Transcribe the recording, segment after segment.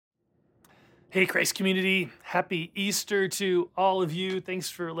Hey, Christ community. Happy Easter to all of you. Thanks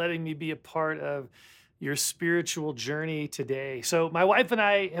for letting me be a part of your spiritual journey today. So, my wife and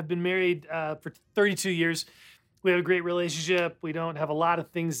I have been married for 32 years. We have a great relationship. We don't have a lot of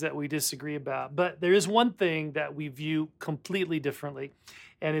things that we disagree about, but there is one thing that we view completely differently,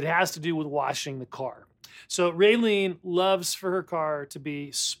 and it has to do with washing the car. So, Raylene loves for her car to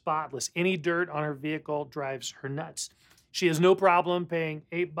be spotless. Any dirt on her vehicle drives her nuts. She has no problem paying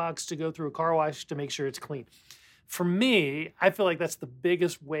 $8 to go through a car wash to make sure it's clean. For me, I feel like that's the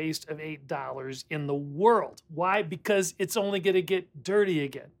biggest waste of $8 in the world. Why? Because it's only going to get dirty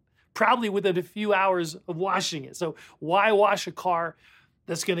again, probably within a few hours of washing it. So, why wash a car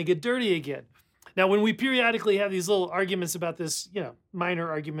that's going to get dirty again? Now, when we periodically have these little arguments about this, minor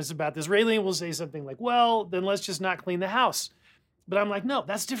arguments about this, Raylene will say something like, well, then let's just not clean the house. But I'm like, no,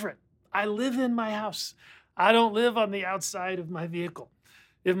 that's different. I live in my house. I don't live on the outside of my vehicle.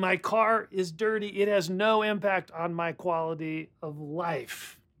 If my car is dirty, it has no impact on my quality of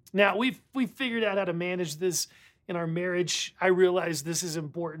life. Now, we've figured out how to manage this in our marriage. I realize this is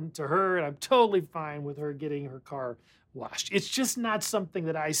important to her, and I'm totally fine with her getting her car washed. It's just not something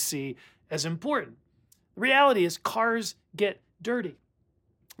that I see as important. The reality is cars get dirty.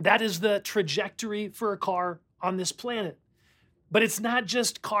 That is the trajectory for a car on this planet. But it's not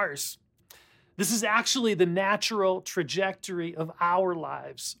just cars. This is actually the natural trajectory of our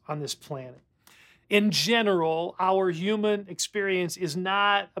lives on this planet. In general, our human experience is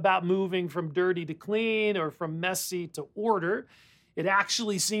not about moving from dirty to clean or from messy to order. It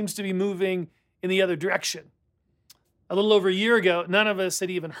actually seems to be moving in the other direction. A little over a year ago, none of us had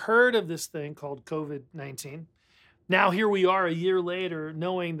even heard of this thing called COVID-19. Now, here we are a year later,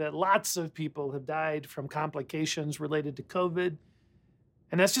 knowing that lots of people have died from complications related to COVID.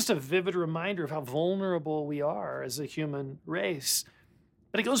 And that's just a vivid reminder of how vulnerable we are as a human race.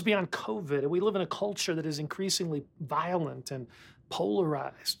 But it goes beyond COVID. And we live in a culture that is increasingly violent and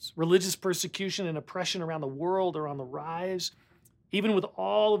polarized. Religious persecution and oppression around the world are on the rise. Even with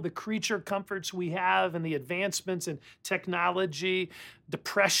all of the creature comforts we have and the advancements in technology,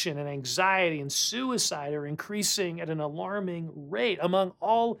 depression and anxiety and suicide are increasing at an alarming rate among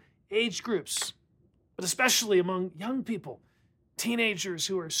all age groups, but especially among young people. Teenagers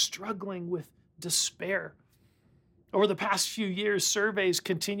who are struggling with despair. Over the past few years, surveys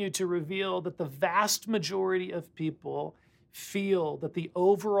continue to reveal that the vast majority of people feel that the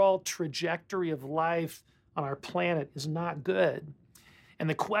overall trajectory of life on our planet is not good. And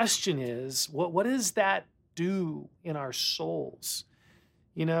the question is, what does that do in our souls?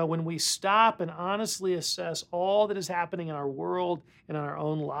 When we stop and honestly assess all that is happening in our world and in our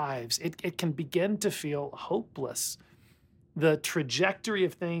own lives, it can begin to feel hopeless. The trajectory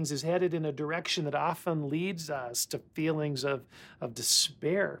of things is headed in a direction that often leads us to feelings of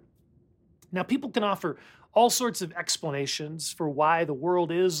despair. Now, people can offer all sorts of explanations for why the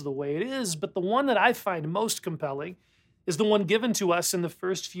world is the way it is, but the one that I find most compelling is the one given to us in the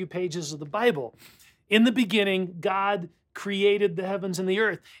first few pages of the Bible. In the beginning, God created the heavens and the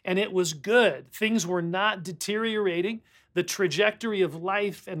earth, and it was good. Things were not deteriorating. The trajectory of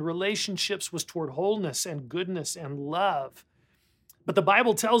life and relationships was toward wholeness and goodness and love. But the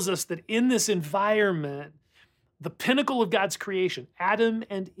Bible tells us that in this environment, the pinnacle of God's creation, Adam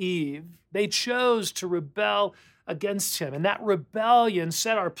and Eve, they chose to rebel against him. And that rebellion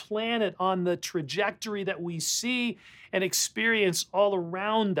set our planet on the trajectory that we see and experience all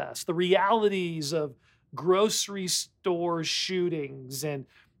around us. The realities of grocery store shootings and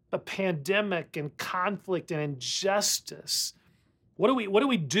the pandemic and conflict and injustice. What do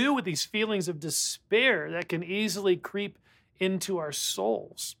we do with these feelings of despair that can easily creep into our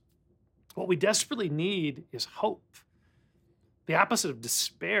souls? What we desperately need is hope. The opposite of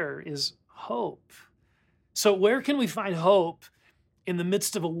despair is hope. So where can we find hope in the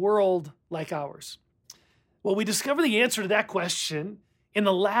midst of a world like ours? Well, we discover the answer to that question in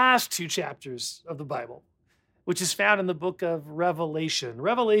the last two chapters of the Bible, which is found in the book of Revelation.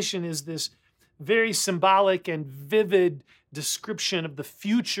 Revelation is this very symbolic and vivid description of the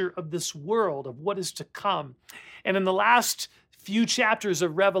future of this world, of what is to come. And in the last few chapters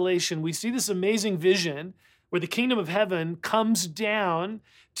of Revelation, we see this amazing vision where the kingdom of heaven comes down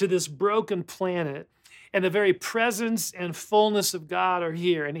to this broken planet, and the very presence and fullness of God are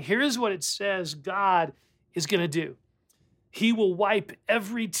here. And here's what it says God is going to do. He will wipe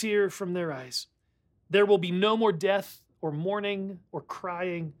every tear from their eyes. There will be no more death or mourning or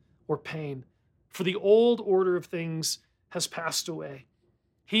crying or pain, for the old order of things has passed away.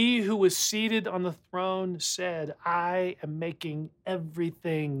 He who was seated on the throne said, I am making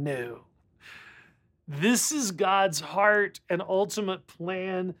everything new. This is God's heart and ultimate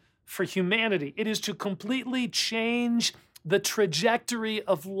plan for humanity. It is to completely change the trajectory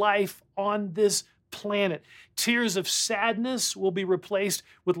of life on this planet. Tears of sadness will be replaced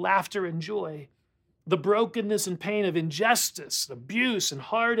with laughter and joy. The brokenness and pain of injustice, abuse, and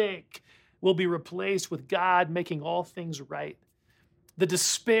heartache will be replaced with God making all things right. The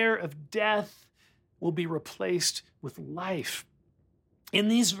despair of death will be replaced with life. In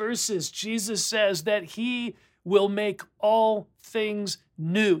these verses, Jesus says that he will make all things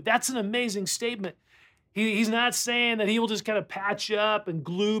new. That's an amazing statement. He's not saying that he will just kind of patch up and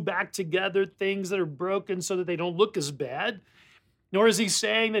glue back together things that are broken so that they don't look as bad. Nor is he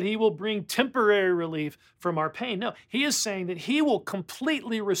saying that he will bring temporary relief from our pain. No, he is saying that he will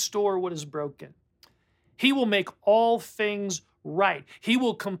completely restore what is broken. He will make all things right. He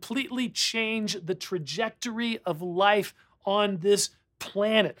will completely change the trajectory of life on this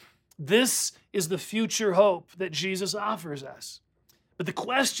planet. This is the future hope that Jesus offers us. But the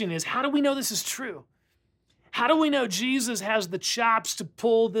question is, how do we know this is true? How do we know Jesus has the chops to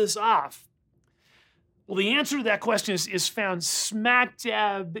pull this off? Well, the answer to that question is found smack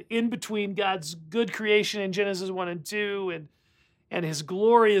dab in between God's good creation in Genesis 1 and 2 and his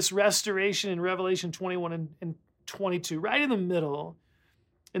glorious restoration in Revelation 21 and 22, right in the middle,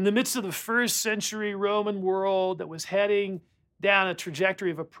 in the midst of the first century Roman world that was heading down a trajectory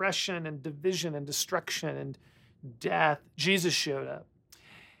of oppression and division and destruction and death. Jesus showed up.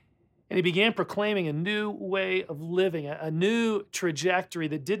 And he began proclaiming a new way of living, a new trajectory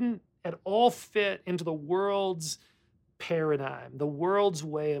that didn't at all fit into the world's paradigm, the world's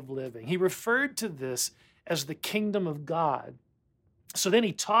way of living. He referred to this as the kingdom of God. So then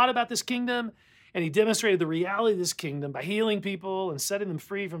he taught about this kingdom, and he demonstrated the reality of this kingdom by healing people and setting them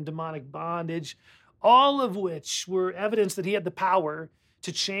free from demonic bondage, all of which were evidence that he had the power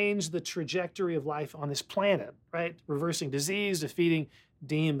to change the trajectory of life on this planet, right? Reversing disease, defeating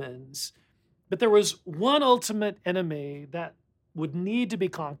demons. But there was one ultimate enemy that would need to be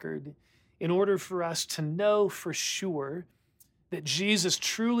conquered in order for us to know for sure that Jesus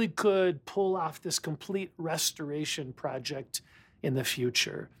truly could pull off this complete restoration project in the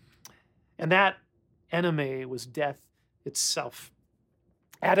future. And that enemy was death itself.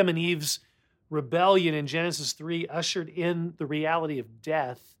 Adam and Eve's rebellion in Genesis 3 ushered in the reality of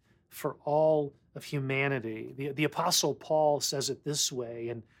death for all of humanity. The Apostle Paul says it this way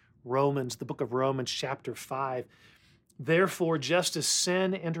in Romans, the book of Romans, chapter 5. Therefore, just as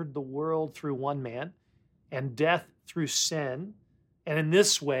sin entered the world through one man, and death through sin, and in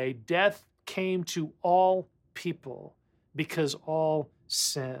this way, death came to all people because all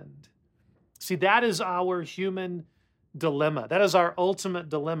sinned. See, that is our human dilemma. That is our ultimate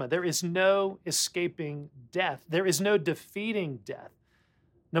dilemma. There is no escaping death. There is no defeating death,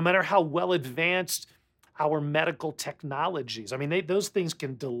 no matter how well advanced our medical technologies. I mean, those things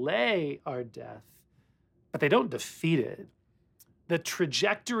can delay our death, but they don't defeat it. The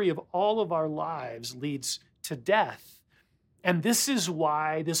trajectory of all of our lives leads to death. And this is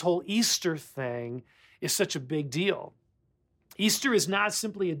why this whole Easter thing is such a big deal. Easter is not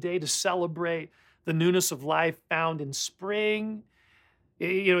simply a day to celebrate the newness of life found in spring.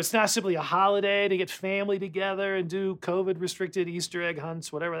 It's not simply a holiday to get family together and do COVID-restricted Easter egg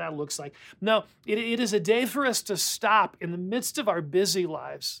hunts, whatever that looks like. No, it is a day for us to stop in the midst of our busy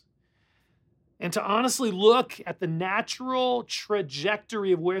lives and to honestly look at the natural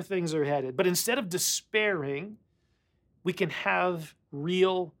trajectory of where things are headed. But instead of despairing, we can have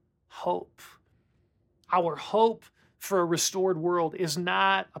real hope. Our hope for a restored world is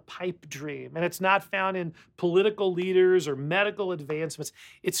not a pipe dream, and it's not found in political leaders or medical advancements.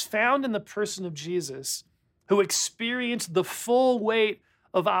 It's found in the person of Jesus, who experienced the full weight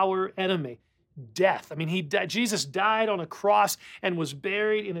of our enemy, death. I mean, Jesus died on a cross and was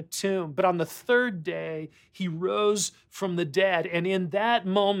buried in a tomb, but on the third day, he rose from the dead, and in that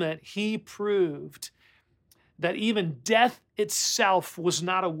moment, he proved that even death itself was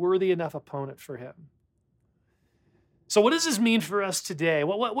not a worthy enough opponent for him. So what does this mean for us today?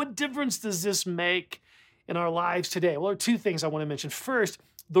 What difference does this make in our lives today? Well, there are two things I want to mention. First,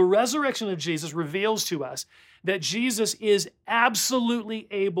 the resurrection of Jesus reveals to us that Jesus is absolutely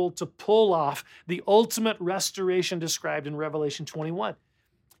able to pull off the ultimate restoration described in Revelation 21.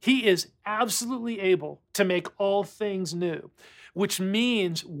 He is absolutely able to make all things new, which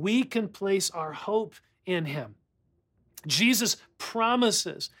means we can place our hope in him. Jesus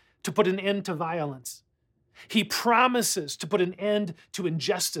promises to put an end to violence. He promises to put an end to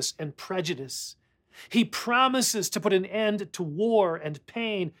injustice and prejudice. He promises to put an end to war and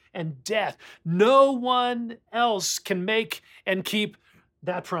pain and death. No one else can make and keep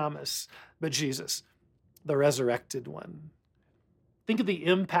that promise but Jesus, the resurrected one. Think of the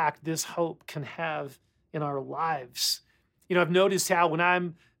impact this hope can have in our lives. I've noticed how when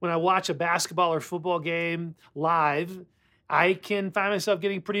I watch a basketball or football game live, I can find myself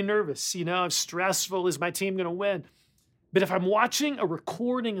getting pretty nervous. I'm stressful. Is my team going to win? But if I'm watching a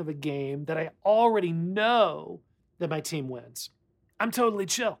recording of a game that I already know that my team wins, I'm totally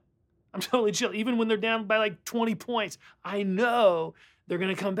chill. I'm totally chill. Even when they're down by like 20 points, I know they're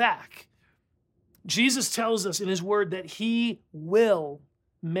going to come back. Jesus tells us in his word that he will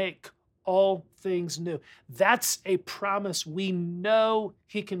make all things new. That's a promise we know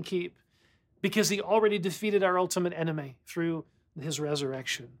he can keep because he already defeated our ultimate enemy through his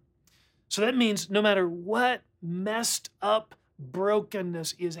resurrection. So that means no matter what messed up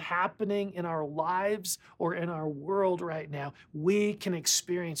brokenness is happening in our lives or in our world right now, we can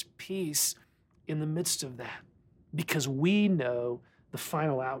experience peace in the midst of that because we know the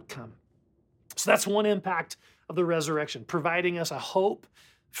final outcome. So that's one impact of the resurrection, providing us a hope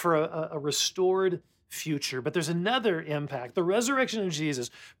for a restored future. But there's another impact. The resurrection of Jesus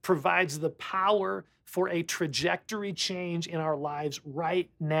provides the power for a trajectory change in our lives right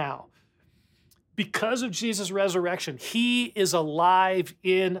now. Because of Jesus' resurrection, he is alive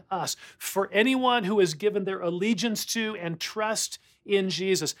in us. For anyone who has given their allegiance to and trust in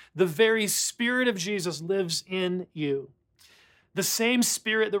Jesus, the very Spirit of Jesus lives in you. The same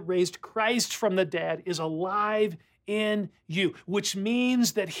Spirit that raised Christ from the dead is alive in you, which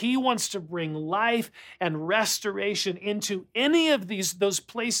means that he wants to bring life and restoration into any of those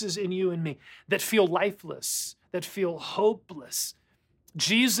places in you and me that feel lifeless, that feel hopeless.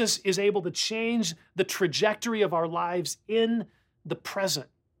 Jesus is able to change the trajectory of our lives in the present.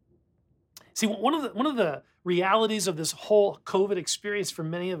 See, one of the realities of this whole COVID experience for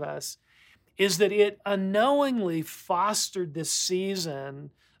many of us is that it unknowingly fostered this season,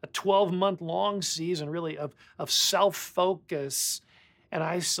 a 12-month long season really of self-focus and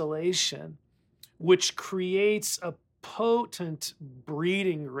isolation, which creates a potent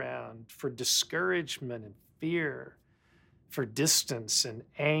breeding ground for discouragement and fear, for distance and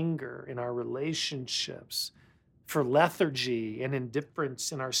anger in our relationships, for lethargy and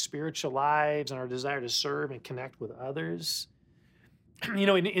indifference in our spiritual lives and our desire to serve and connect with others.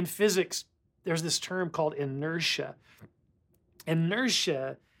 In physics, there's this term called inertia.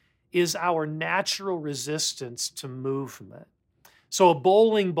 Inertia is our natural resistance to movement. So a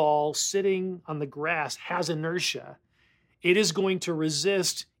bowling ball sitting on the grass has inertia. It is going to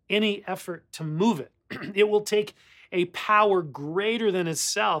resist any effort to move it. It will take a power greater than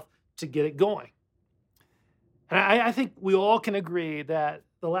itself to get it going. And I think we all can agree that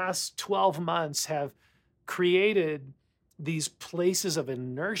the last 12 months have created these places of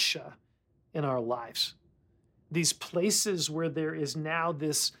inertia in our lives. These places where there is now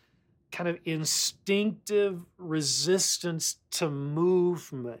this kind of instinctive resistance to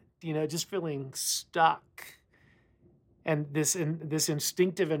movement, just feeling stuck. And this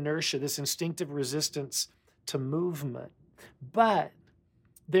instinctive inertia, this instinctive resistance to movement. But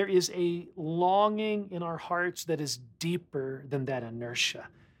there is a longing in our hearts that is deeper than that inertia.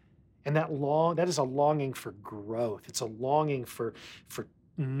 And that is a longing for growth. It's a longing for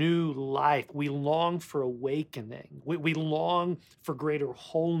new life. We long for awakening. We long for greater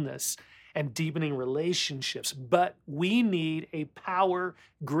wholeness and deepening relationships. But we need a power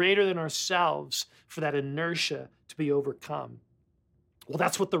greater than ourselves for that inertia to be overcome. Well,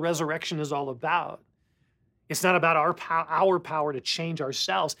 that's what the resurrection is all about. It's not about our power to change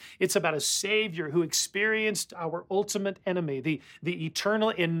ourselves. It's about a Savior who experienced our ultimate enemy, the eternal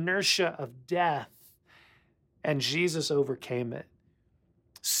inertia of death, and Jesus overcame it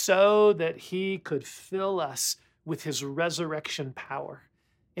so that he could fill us with his resurrection power,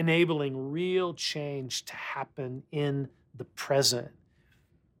 enabling real change to happen in the present.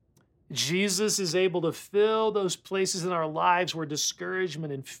 Jesus is able to fill those places in our lives where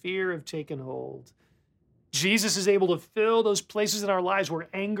discouragement and fear have taken hold. Jesus is able to fill those places in our lives where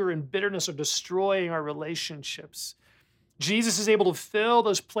anger and bitterness are destroying our relationships. Jesus is able to fill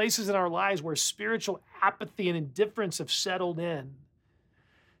those places in our lives where spiritual apathy and indifference have settled in.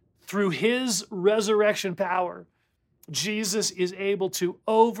 Through his resurrection power, Jesus is able to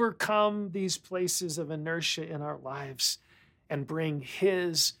overcome these places of inertia in our lives and bring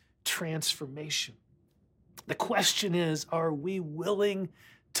his transformation. The question is, are we willing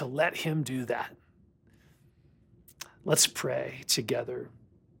to let him do that? Let's pray together.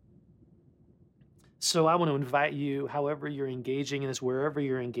 So I want to invite you, however you're engaging in this, wherever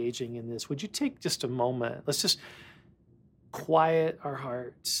you're engaging in this, would you take just a moment? Let's just quiet our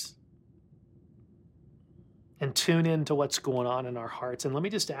hearts and tune into what's going on in our hearts. And let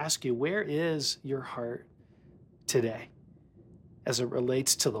me just ask you, where is your heart today? as it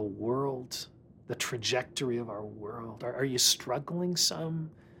relates to the world, the trajectory of our world? Are you struggling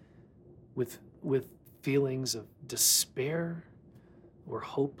some with feelings of despair or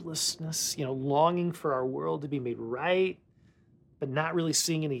hopelessness? Longing for our world to be made right, but not really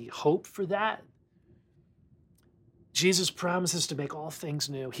seeing any hope for that? Jesus promises to make all things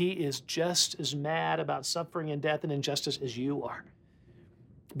new. He is just as mad about suffering and death and injustice as you are.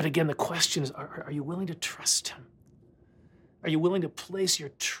 But again, the question is, are you willing to trust him? Are you willing to place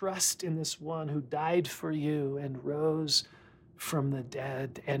your trust in this one who died for you and rose from the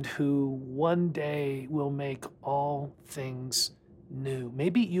dead and who one day will make all things new?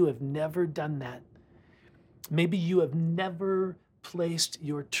 Maybe you have never done that. Maybe you have never placed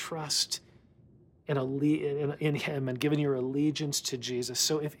your trust in him and given your allegiance to Jesus.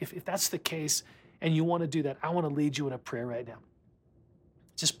 So if that's the case and you want to do that, I want to lead you in a prayer right now.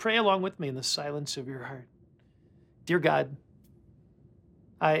 Just pray along with me in the silence of your heart. Dear God,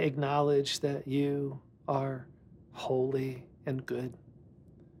 I acknowledge that you are holy and good,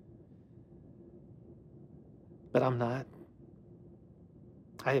 but I'm not.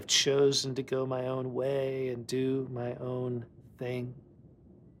 I have chosen to go my own way and do my own thing.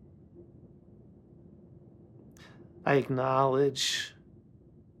 I acknowledge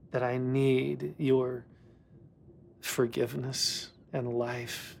that I need your forgiveness and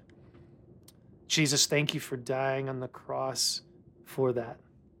life. Jesus, thank you for dying on the cross for that,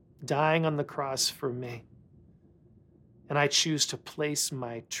 dying on the cross for me. And I choose to place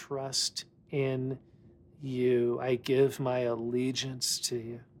my trust in you. I give my allegiance to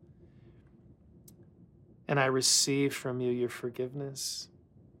you. And I receive from you your forgiveness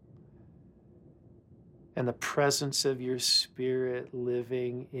and the presence of your Spirit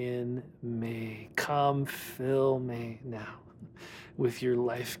living in me. Come fill me now with your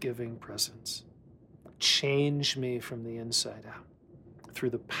life-giving presence. Change me from the inside out through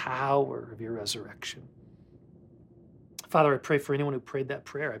the power of your resurrection. Father, I pray for anyone who prayed that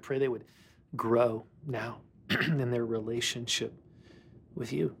prayer. I pray they would grow now in their relationship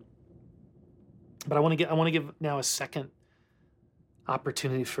with you. But I want to give now a second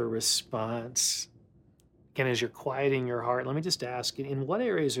opportunity for response. Again, as you're quieting your heart, let me just ask you, in what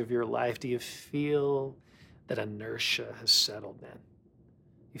areas of your life do you feel that inertia has settled in?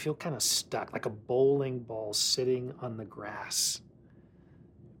 You feel kind of stuck, like a bowling ball sitting on the grass.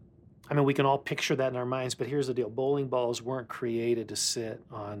 I mean, we can all picture that in our minds, but here's the deal. Bowling balls weren't created to sit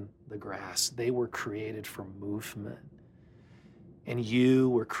on the grass. They were created for movement. And you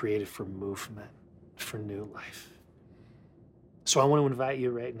were created for movement, for new life. So I want to invite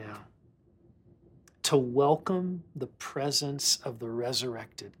you right now to welcome the presence of the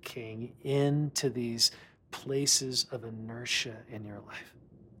resurrected King into these places of inertia in your life.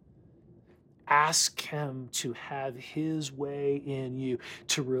 Ask him to have his way in you,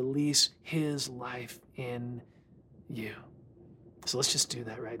 to release his life in you. So let's just do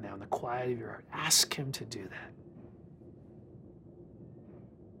that right now in the quiet of your heart. Ask him to do that.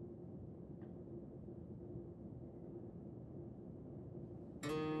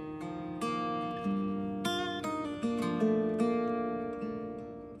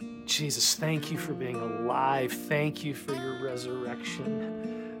 Jesus, thank you for being alive. Thank you for your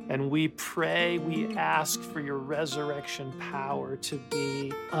resurrection. And we pray, we ask for your resurrection power to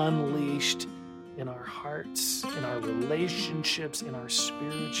be unleashed in our hearts, in our relationships, in our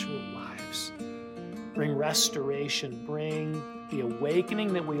spiritual lives. Bring restoration, bring the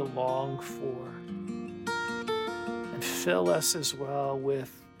awakening that we long for. And fill us as well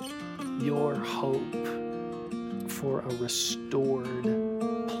with your hope for a restored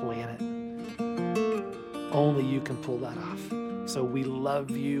planet. Only you can pull that off. So we love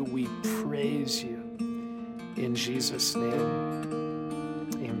you, we praise you. In Jesus' name.